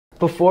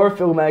before a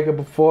filmmaker,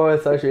 before a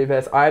social media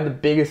person, I'm the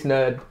biggest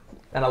nerd,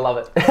 and I love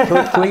it.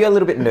 Can we go a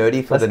little bit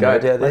nerdy for the nerds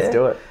out there? Let's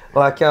do it.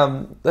 Like,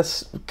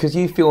 that's because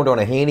you filmed on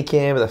a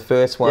Handycam, the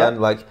first one. Yep.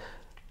 Like,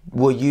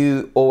 were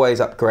you always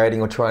upgrading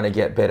or trying to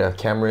get better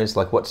cameras?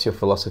 Like, what's your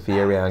philosophy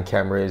around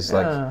cameras,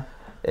 like,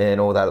 and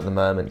all that at the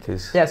moment?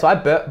 Cause yeah, so I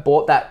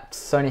bought that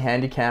Sony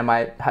Handycam.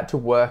 I had to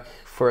work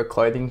for a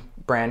clothing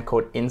brand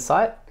called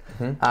Insight.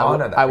 I know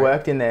that. I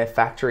worked in their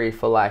factory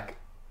for like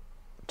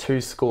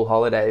 2 school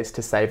holidays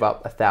to save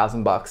up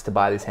 $1,000 to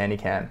buy this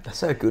Handycam. That's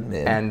so good,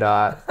 man. And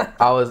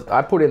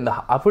I put in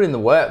the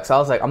work. So I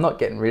was like, I'm not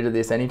getting rid of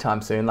this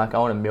anytime soon. Like, I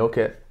want to milk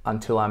it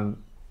until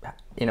I'm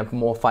in a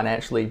more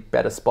financially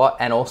better spot,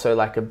 and also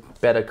like a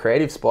better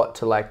creative spot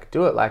to like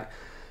do it. Like,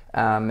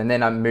 and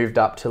then I moved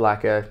up to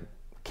like a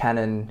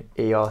Canon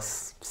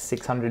EOS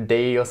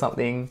 600D or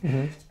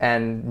something,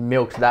 and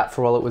milked that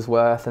for all it was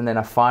worth. And then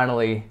I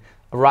finally,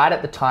 right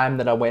at the time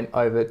that I went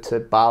over to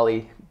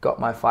Bali, got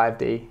my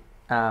 5D.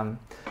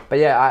 But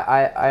yeah,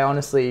 I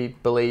honestly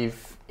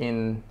believe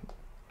in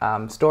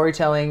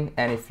storytelling,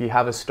 and if you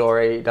have a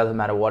story, it doesn't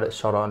matter what it's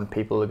shot on,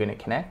 people are going to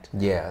connect.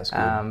 Yeah, that's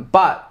good.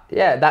 But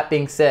yeah, that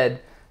being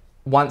said,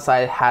 once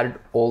I had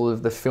all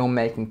of the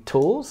filmmaking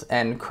tools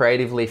and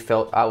creatively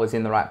felt I was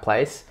in the right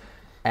place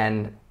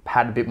and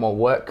had a bit more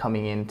work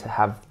coming in to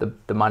have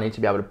the money to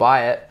be able to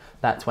buy it,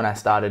 that's when I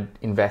started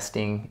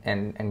investing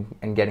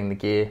and getting the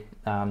gear.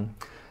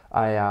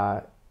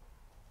 I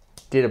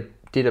did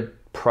a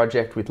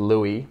project with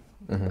Louis.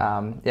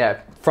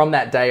 Yeah, from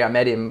that day I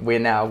met him, we're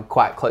now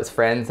quite close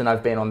friends, and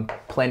I've been on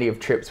plenty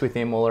of trips with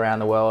him all around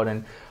the world,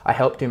 and I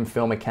helped him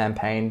film a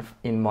campaign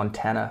in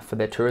Montana for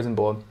their tourism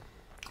board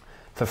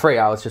for free.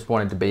 I was just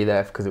wanted to be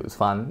there because it was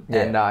fun.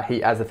 Yeah. And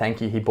he, as a thank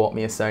you, he bought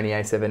me a Sony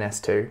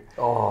A7S II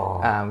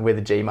with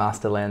a G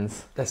Master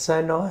lens. That's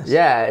so nice.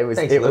 Yeah, it was.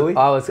 Thanks, Louis.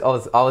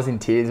 I was in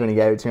tears when he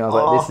gave it to me. I was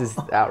like, this is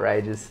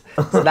outrageous.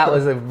 So that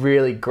was a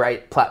really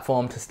great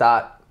platform to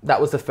start. That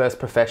was the first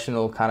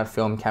professional kind of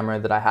film camera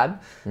that I had.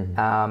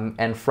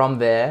 And from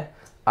there,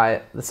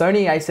 the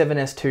Sony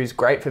A7S II is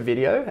great for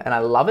video, and I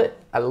love it.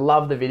 I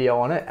love the video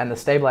on it, and the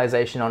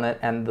stabilization on it,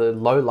 and the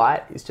low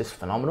light is just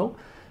phenomenal.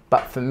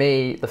 But for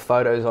me, the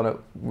photos on it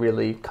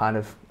really kind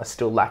of are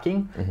still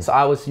lacking. So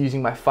I was using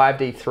my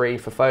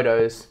 5D3 for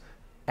photos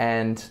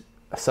and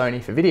a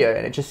Sony for video,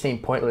 and it just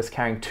seemed pointless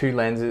carrying 2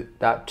 lenses,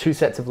 2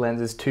 sets of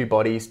lenses, 2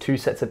 bodies, 2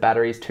 sets of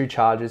batteries, 2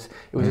 chargers.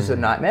 It was just a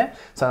nightmare.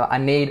 So I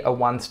need a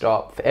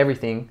one-stop for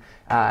everything,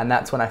 and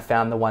that's when I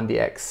found the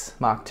 1DX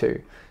Mark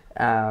II.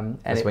 And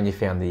that's when you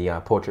found the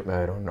portrait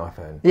mode on an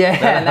iPhone. Yeah,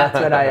 and that's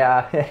when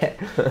I.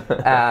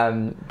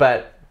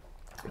 But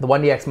the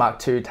 1DX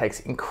Mark II takes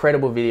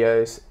incredible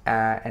videos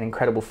and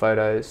incredible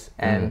photos,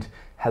 and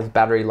has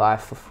battery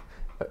life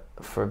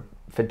for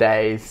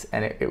days,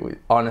 and it was,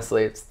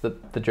 honestly, it's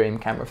the dream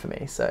camera for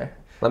me. So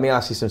let me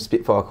ask you some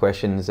spitfire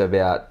questions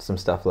about some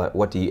stuff like,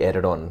 what do you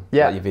edit on?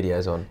 Yeah, your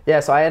videos on? Yeah,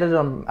 so I edit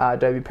on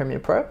Adobe Premiere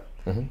Pro,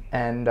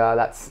 and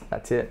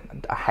that's it.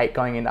 I hate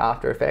going into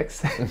After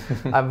Effects.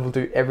 I will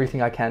do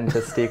everything I can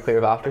to steer clear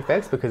of After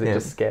Effects because it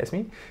just scares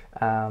me.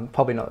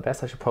 Probably not the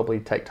best. I should probably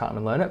take time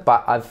and learn it,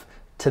 but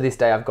to this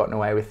day I've gotten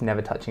away with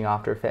never touching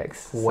After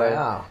Effects.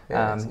 Wow.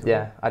 So,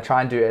 yeah, I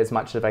try and do as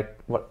much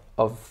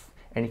of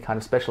any kind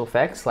of special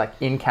effects like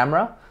in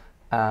camera,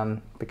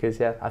 because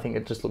I think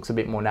it just looks a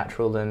bit more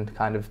natural than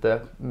kind of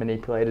the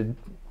manipulated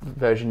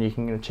version you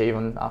can achieve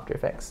on After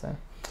Effects. So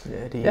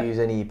yeah, do you use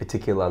any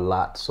particular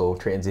LUTs or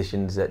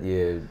transitions that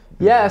you?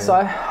 Yeah,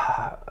 so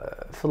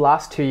for the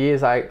last 2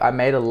 years I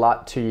made a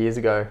LUT 2 years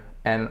ago,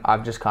 and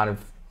I've just kind of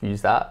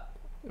used that,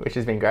 which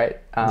has been great.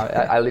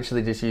 I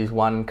literally just use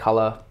one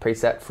color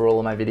preset for all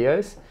of my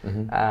videos,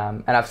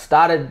 and I've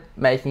started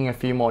making a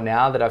few more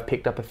now that I've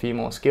picked up a few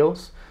more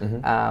skills.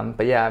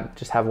 But yeah, I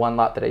just have one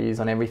LUT that I use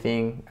on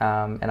everything,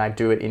 and I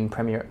do it in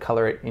Premiere,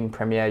 color it in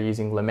Premiere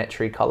using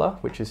Lumetri Color,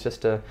 which is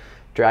just a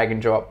drag and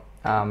drop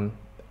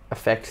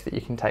effect that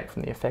you can take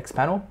from the effects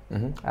panel.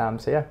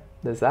 So yeah,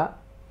 there's that.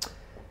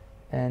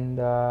 And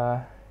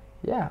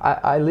yeah,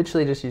 I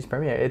literally just use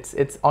Premiere.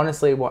 It's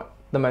honestly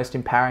the most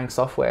empowering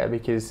software,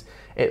 because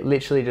it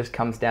literally just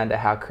comes down to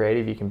how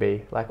creative you can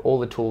be. Like, all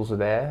the tools are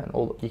there,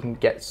 and you can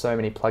get so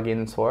many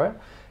plugins for it.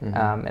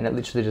 And it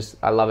literally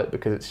I love it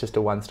because it's just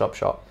a one-stop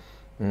shop.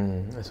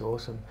 That's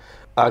awesome.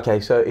 Okay,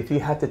 so if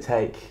you had to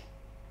take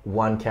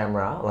one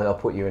camera, like, I'll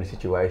put you in a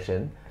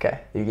situation.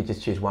 Okay. You could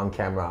just choose one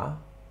camera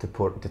to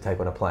take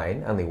on a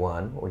plane, only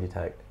one. What would you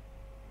take?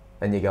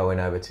 And you're going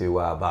over to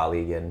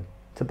Bali again.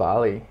 To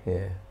Bali?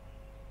 Yeah.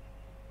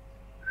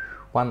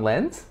 One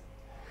lens?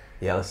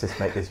 Yeah, let's just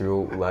make this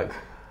real, like...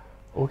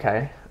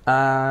 Okay.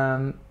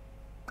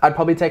 I'd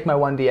probably take my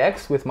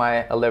 1DX with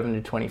my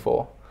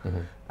 11-24,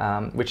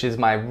 which is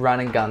my run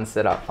and gun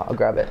setup. I'll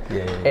grab it.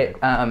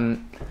 Yeah.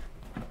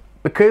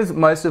 Because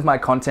most of my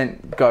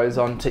content goes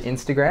on to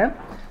Instagram,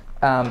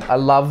 I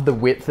love the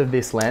width of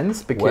this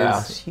lens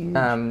because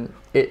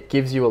it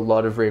gives you a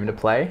lot of room to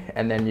play,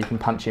 and then you can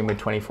punch in with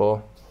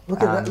 24.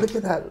 Look at that, look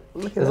at that,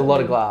 look at that. There's a lot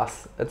of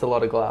glass. It's a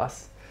lot of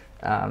glass.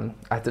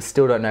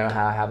 Still don't know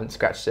how I haven't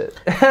scratched it.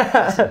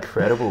 That's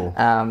incredible.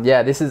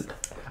 Yeah, this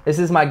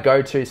is my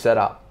go-to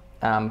setup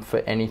for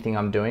anything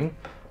I'm doing.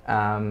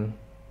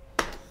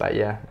 But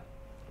yeah,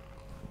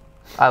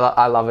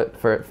 I love it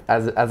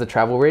as a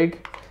travel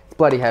rig. It's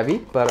bloody heavy,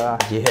 but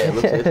yeah, it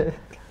looks good.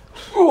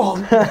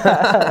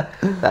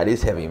 That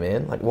is heavy,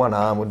 man. Like one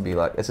arm would be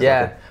like, this is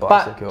like a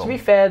bicycle. But to be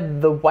fair,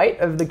 the weight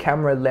of the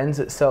camera lends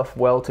itself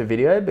well to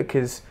video,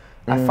 because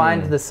I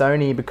find the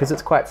Sony, because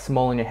it's quite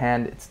small in your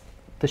hand,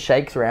 the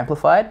shakes are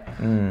amplified.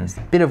 A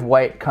bit of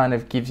weight kind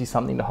of gives you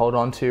something to hold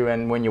on to,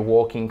 and when you're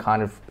walking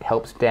kind of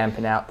helps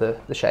dampen out the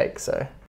shake. So